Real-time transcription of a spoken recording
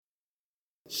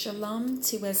Shalom,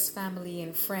 TWS family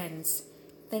and friends.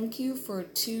 Thank you for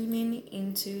tuning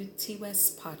into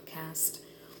TWS Podcast,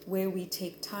 where we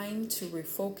take time to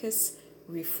refocus,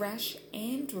 refresh,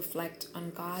 and reflect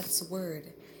on God's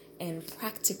Word and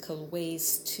practical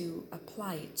ways to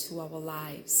apply it to our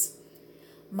lives.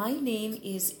 My name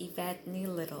is Yvette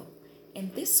Little,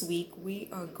 and this week we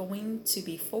are going to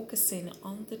be focusing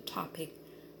on the topic,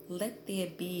 Let There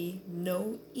Be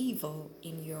No Evil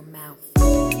in Your Mouth.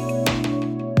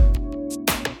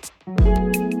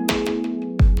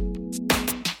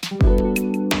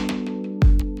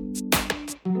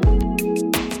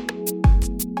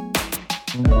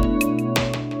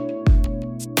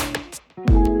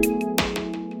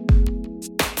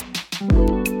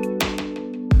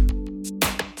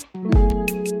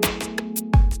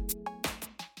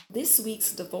 This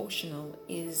week's devotional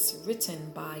is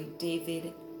written by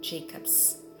David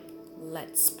Jacobs.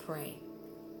 Let's pray.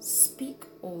 Speak,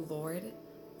 O Lord,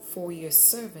 for your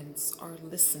servants are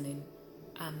listening.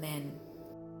 Amen.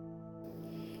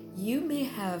 You may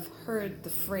have heard the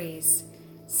phrase,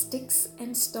 "Sticks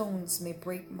and stones may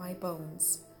break my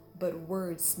bones, but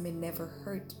words may never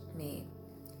hurt me."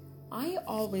 I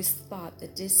always thought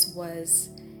that this was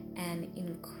an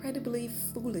incredibly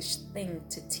foolish thing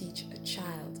to teach a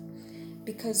child,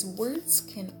 because words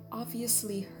can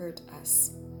obviously hurt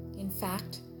us. In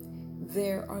fact,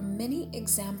 there are many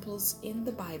examples in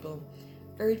the Bible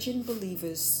urging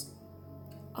believers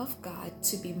of God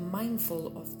to be mindful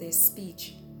of their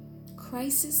speech.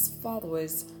 Christ's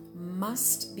followers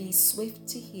must be swift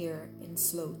to hear and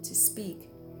slow to speak.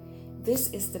 This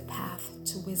is the path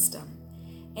to wisdom.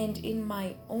 And in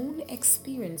my own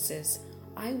experiences,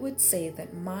 I would say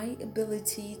that my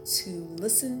ability to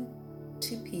listen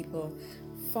to people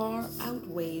far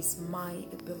outweighs my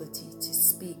ability to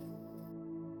speak.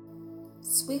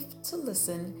 Swift to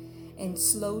listen and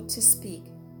slow to speak.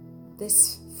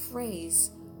 This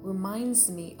phrase reminds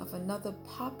me of another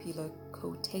popular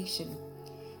quotation.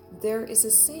 There is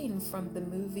a saying from the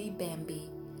movie Bambi.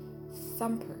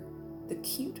 Thumper, the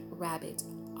cute rabbit,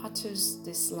 utters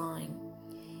this line: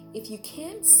 "If you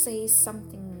can't say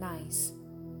something nice,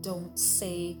 don't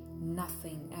say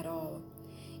nothing at all."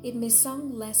 It may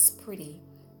sound less pretty,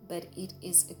 but it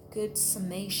is a good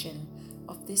summation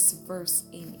of this verse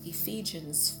in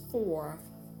Ephesians 4,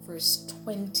 verse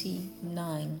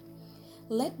 29.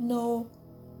 Let no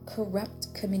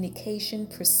corrupt communication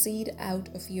proceed out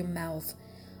of your mouth,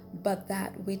 but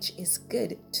that which is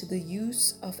good to the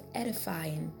use of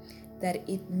edifying, that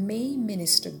it may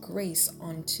minister grace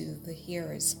unto the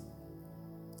hearers.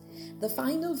 The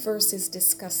final verses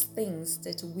discuss things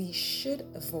that we should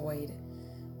avoid,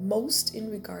 most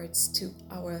in regards to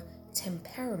our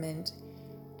temperament,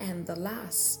 and the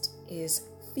last is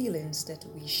feelings that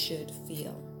we should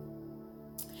feel.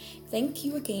 Thank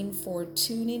you again for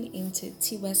tuning into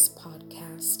TWS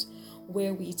Podcast,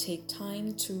 where we take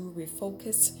time to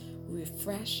refocus,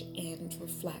 refresh, and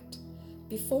reflect.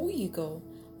 Before you go,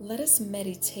 let us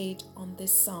meditate on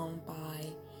this song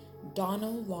by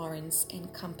Donald Lawrence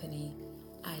and Company,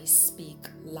 I Speak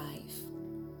Life.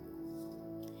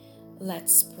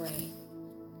 Let's pray.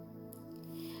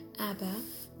 Abba,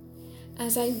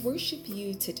 as I worship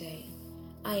you today,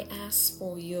 I ask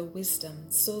for your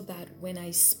wisdom so that when I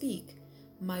speak,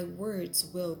 my words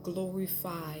will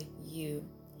glorify you.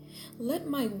 Let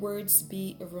my words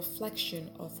be a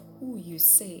reflection of who you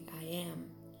say I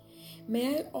am.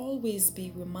 May I always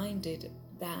be reminded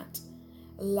that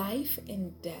life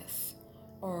and death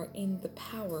are in the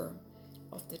power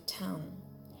of the tongue,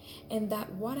 and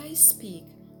that what I speak,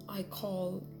 I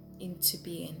call into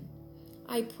being.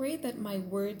 I pray that my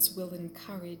words will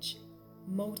encourage,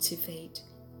 motivate,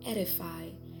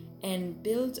 edify, and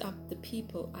build up the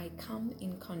people I come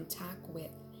in contact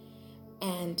with,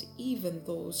 and even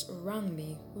those around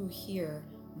me who hear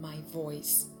my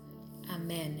voice.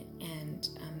 Amen and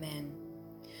amen.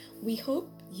 We hope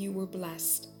you were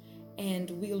blessed, and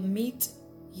we'll meet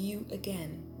you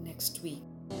again next week.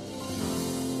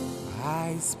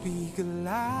 I speak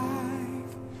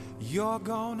life, you're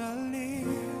gonna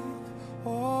live.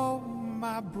 Oh,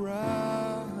 my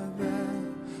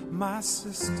brother, my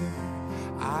sister,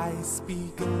 I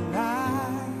speak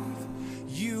life.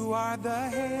 You are the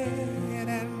head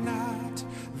and not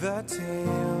the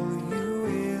tail. You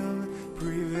will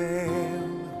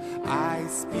prevail. I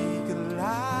speak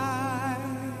life.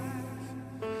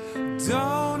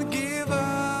 Don't give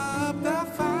up the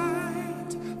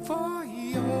fight for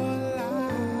your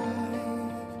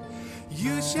life.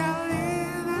 You shall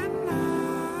live and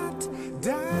not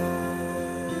die.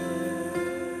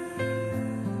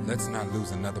 Let's not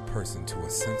lose another person to a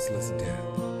senseless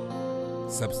death.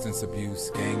 substance abuse,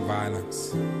 gang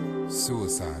violence,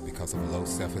 suicide because of low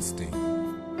self-esteem.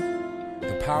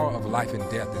 The power of life and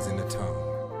death is in the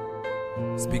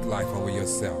tongue. Speak life over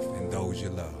yourself and those you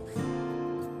love.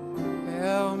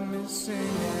 Help me sing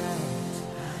it.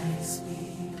 I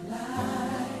speak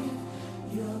life,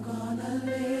 you're gonna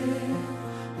live.